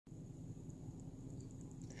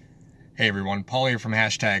Hey everyone, Paul here from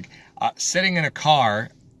hashtag. Sitting in a car,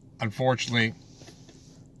 unfortunately,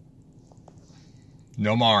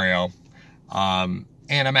 no Mario. And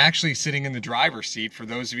I'm actually sitting in the driver's seat. For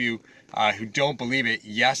those of you who don't believe it,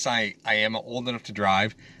 yes, I am old enough to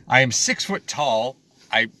drive. I am 6 foot tall.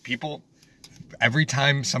 People, every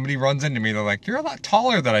time somebody runs into me, they're like, "You're a lot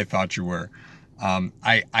taller than I thought you were."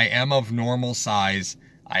 I am of normal size.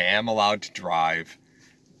 I am allowed to drive.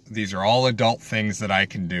 These are all adult things that I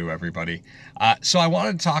can do, everybody. So I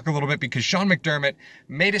wanted to talk a little bit because Sean McDermott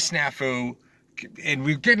made a snafu, and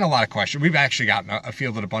we're getting a lot of questions. We've actually gotten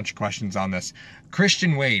fielded a bunch of questions on this.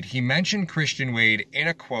 Christian Wade, he mentioned Christian Wade in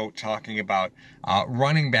a quote talking about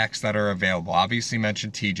running backs that are available. Obviously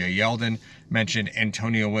mentioned TJ Yeldon, mentioned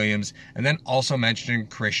Antonio Williams, and then also mentioned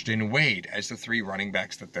Christian Wade as the 3 running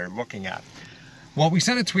backs that they're looking at. Well, we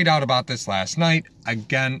sent a tweet out about this last night.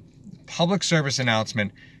 Again, public service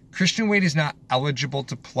announcement. Christian Wade is not eligible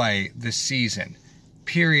to play this season.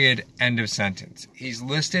 Period. End of sentence. He's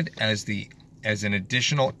listed as an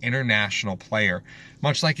additional international player,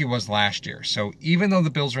 much like he was last year. So even though the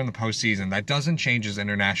Bills are in the postseason, that doesn't change his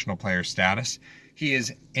international player status. He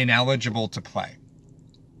is ineligible to play.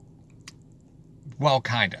 Well,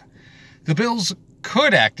 kinda. The Bills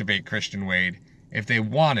could activate Christian Wade if they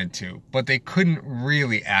wanted to, but they couldn't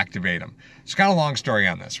really activate him. It's kind of a long story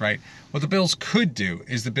on this, right? What the Bills could do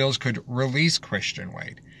is the Bills could release Christian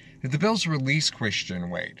Wade. If the Bills release Christian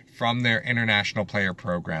Wade from their international player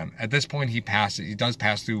program, at this point he does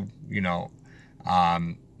pass through,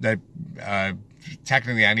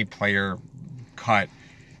 technically any player cut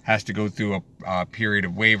has to go through a period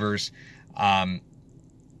of waivers.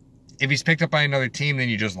 If he's picked up by another team, then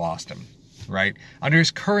you just lost him. Right? Under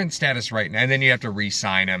his current status right now, and then you have to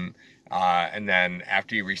re-sign him, and then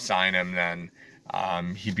after you re-sign him, then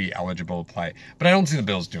he'd be eligible to play. But I don't see the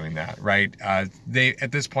Bills doing that, right? They,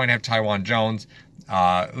 at this point, have Taiwan Jones,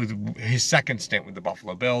 his second stint with the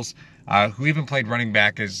Buffalo Bills, who even played running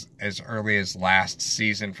back as early as last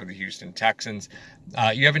season for the Houston Texans.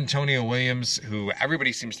 You have Antonio Williams, who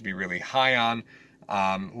everybody seems to be really high on,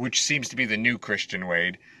 which seems to be the new Christian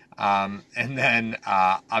Wade. And then,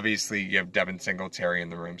 obviously, you have Devin Singletary in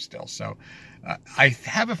the room still. So I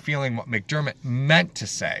have a feeling what McDermott meant to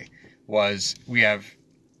say was we have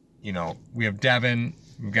Devin,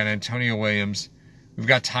 we've got Antonio Williams, we've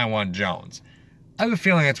got Taiwan Jones. I have a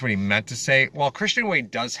feeling that's what he meant to say. While Christian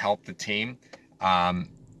Wade does help the team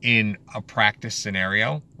in a practice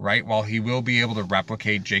scenario, right? While he will be able to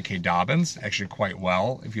replicate J.K. Dobbins actually quite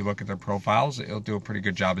well, if you look at their profiles, he'll do a pretty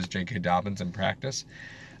good job as J.K. Dobbins in practice.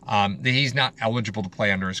 He's not eligible to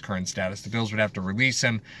play under his current status. The Bills would have to release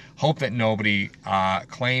him, hope that nobody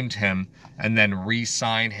claimed him, and then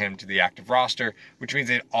re-sign him to the active roster, which means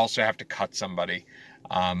they'd also have to cut somebody.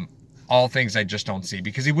 All things I just don't see,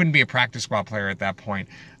 because he wouldn't be a practice squad player at that point.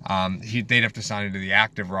 They'd have to sign him to the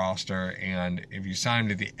active roster, and if you sign him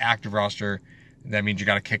to the active roster, that means you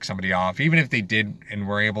got to kick somebody off. Even if they did and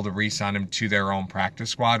were able to re-sign him to their own practice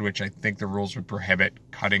squad, which I think the rules would prohibit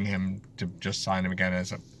cutting him to just sign him again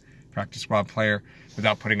as a practice squad player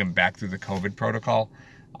without putting him back through the COVID protocol,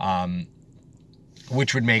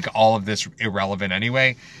 which would make all of this irrelevant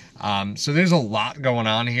anyway. So there's a lot going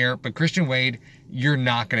on here, but Christian Wade, you're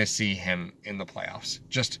not going to see him in the playoffs.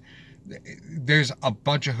 There's a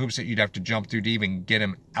bunch of hoops that you'd have to jump through to even get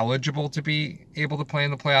him eligible to be able to play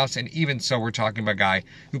in the playoffs. And even so, we're talking about a guy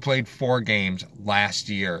who played 4 games last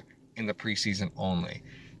year in the preseason only.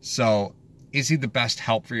 So is he the best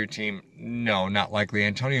help for your team? No, not likely.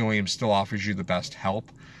 Antonio Williams still offers you the best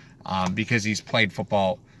help because he's played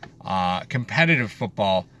football, competitive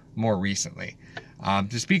football, more recently.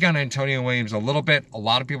 To speak on Antonio Williams a little bit, a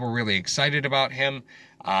lot of people are really excited about him.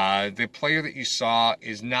 The player that you saw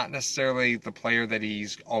is not necessarily the player that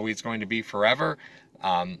he's always going to be forever.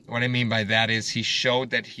 What I mean by that is he showed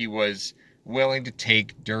that he was willing to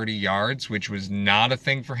take dirty yards, which was not a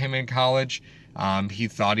thing for him in college. He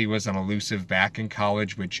thought he was an elusive back in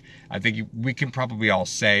college, which I think we can probably all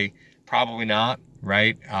say probably not,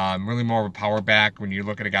 right? Really more of a power back. When you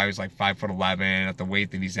look at a guy who's like 5'11" at the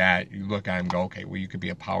weight that he's at, you look at him and go, okay, well, you could be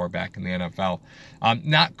a power back in the NFL.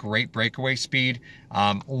 Not great breakaway speed.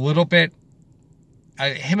 A little bit.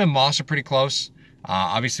 Him and Moss are pretty close.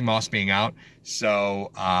 Obviously, Moss being out. So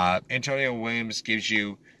Antonio Williams gives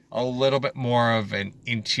you a little bit more of an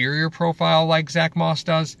interior profile like Zach Moss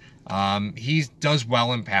does. He does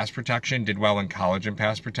well in pass protection, did well in college in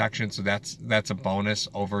pass protection, so that's a bonus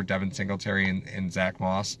over Devin Singletary and Zach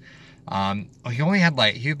Moss. He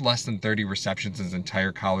had less than 30 receptions in his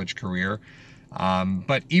entire college career.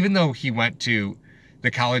 But even though he went to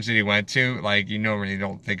the college that he went to, like, you normally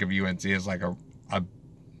don't think of UNC as like a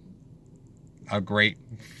a great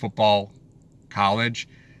football college,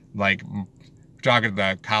 like talking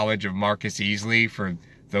the college of Marcus Easley, for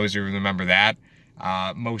those who remember that.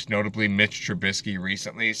 Most notably Mitch Trubisky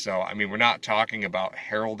recently. So, I mean, we're not talking about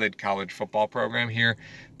heralded college football program here,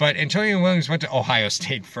 but Antonio Williams went to Ohio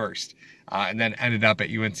State first, and then ended up at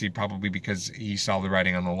UNC probably because he saw the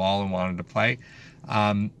writing on the wall and wanted to play,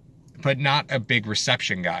 but not a big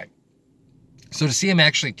reception guy. So to see him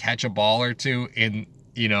actually catch a ball or two in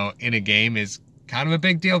a game is kind of a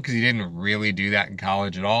big deal, because he didn't really do that in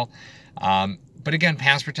college at all. But again,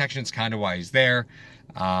 pass protection is kind of why he's there.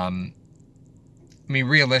 I mean,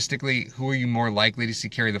 realistically, who are you more likely to see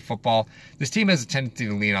carry the football? This team has a tendency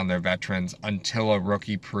to lean on their veterans until a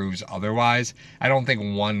rookie proves otherwise. I don't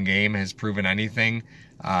think one game has proven anything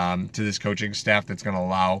to this coaching staff that's going to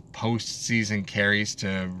allow postseason carries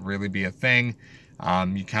to really be a thing.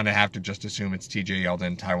 You kind of have to just assume it's TJ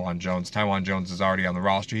Yeldon, Tywan Jones. Tywan Jones is already on the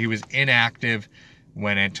roster. He was inactive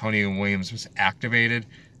when Antonio Williams was activated.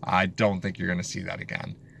 I don't think you're going to see that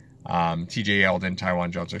again. TJ Yeldon,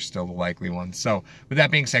 Tywan Jones are still the likely ones. So, with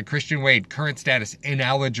that being said, Christian Wade, current status,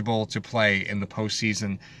 ineligible to play in the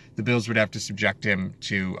postseason. The Bills would have to subject him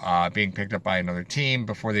to being picked up by another team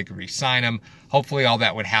before they could re-sign him. Hopefully all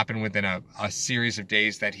that would happen within a series of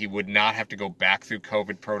days, that he would not have to go back through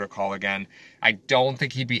COVID protocol again. I don't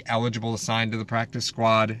think he'd be eligible to sign to the practice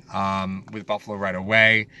squad with Buffalo right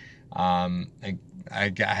away.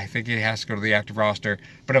 I think he has to go to the active roster.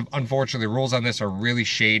 But unfortunately, the rules on this are really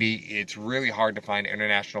shady. It's really hard to find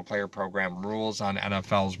international player program rules on the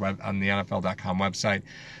NFL.com website.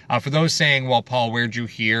 For those saying, well, Paul, where'd you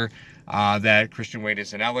hear that Christian Wade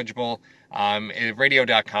is ineligible?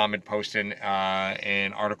 Radio.com had posted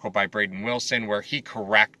an article by Brayton Wilson where he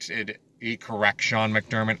corrects Sean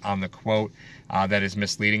McDermott on the quote that is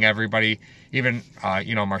misleading everybody. Even,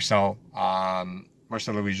 Marcel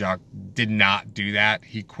Louis-Jacques did not do that.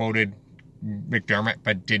 He quoted McDermott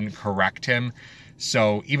but didn't correct him.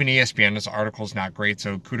 So even ESPN's article is not great.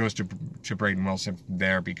 So kudos to Brayton Wilson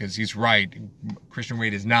there, because he's right. Christian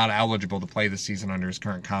Wade is not eligible to play this season under his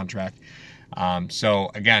current contract. So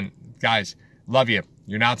again, guys, love you.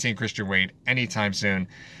 You're not seeing Christian Wade anytime soon.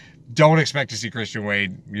 Don't expect to see Christian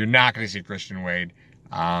Wade. You're not going to see Christian Wade.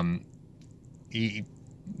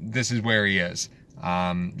 This is where he is.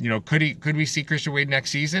 Could we see Christian Wade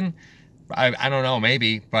next season? I don't know,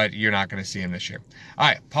 maybe, but you're not going to see him this year. All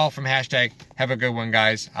right, Paul from Hashtag. Have a good one,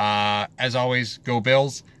 guys. As always, go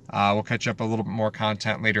Bills. We'll catch up a little bit more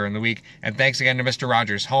content later in the week. And thanks again to Mr.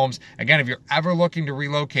 Rogers Homes. Again, if you're ever looking to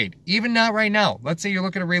relocate, even not right now, let's say you're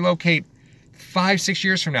looking to relocate 5-6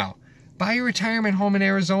 years from now, buy your retirement home in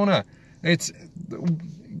Arizona.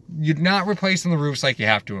 You're not replacing the roofs like you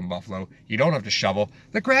have to in Buffalo. You don't have to shovel.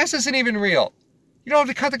 The grass isn't even real. You don't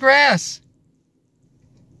have to cut the grass.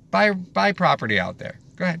 Buy property out there.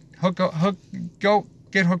 Go ahead. Go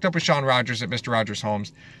get hooked up with Sean Rogers at Mr. Rogers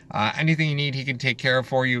Homes. Anything you need, he can take care of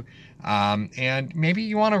for you. And maybe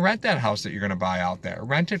you want to rent that house that you're going to buy out there.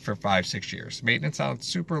 Rent it for 5-6 years. Maintenance sounds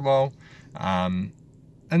super low. And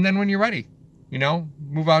then when you're ready,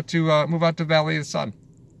 move out to Valley of the Sun.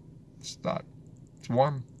 It's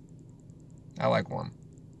warm. I like warm.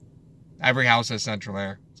 Every house has central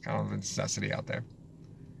air. It's kind of a necessity out there.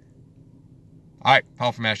 All right,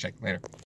 Paul from Hashtag. Later.